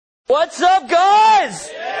What's up, guys?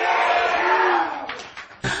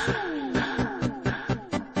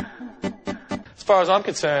 As far as I'm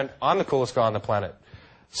concerned, I'm the coolest guy on the planet.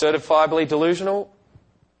 Certifiably delusional?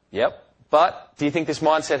 Yep. But do you think this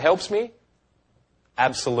mindset helps me?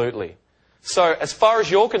 Absolutely. So as far as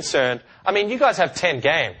you're concerned, I mean, you guys have 10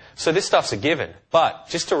 game, so this stuff's a given. But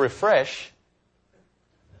just to refresh,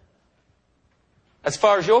 as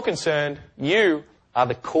far as you're concerned, you are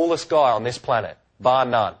the coolest guy on this planet, bar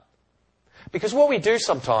none. Because what we do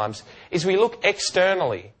sometimes is we look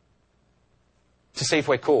externally to see if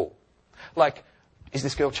we're cool. Like, is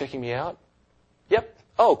this girl checking me out? Yep.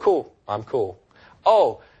 Oh, cool. I'm cool.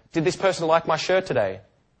 Oh, did this person like my shirt today?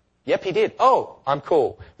 Yep, he did. Oh, I'm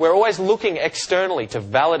cool. We're always looking externally to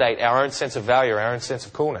validate our own sense of value, our own sense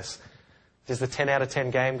of coolness. Does the 10 out of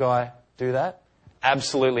 10 game guy do that?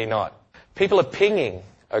 Absolutely not. People are pinging,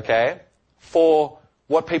 okay, for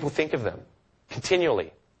what people think of them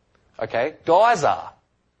continually. Okay? Guys are.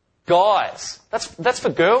 Guys. That's for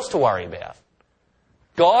girls to worry about.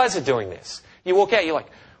 Guys are doing this. You walk out, you're like,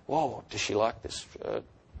 whoa, does she like this shirt?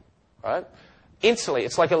 Right? Instantly,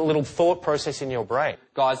 it's like a little thought process in your brain.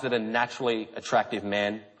 Guys that are naturally attractive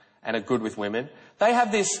men and are good with women, they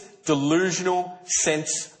have this delusional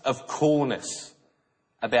sense of coolness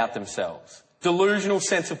about themselves. Delusional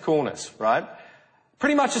sense of coolness, right?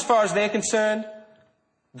 Pretty much as far as they're concerned,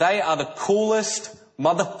 they are the coolest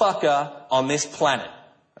motherfucker on this planet,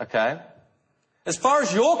 okay? As far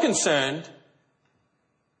as you're concerned,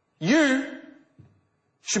 you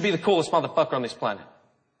should be the coolest motherfucker on this planet.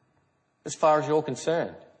 As far as you're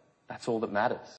concerned, that's all that matters.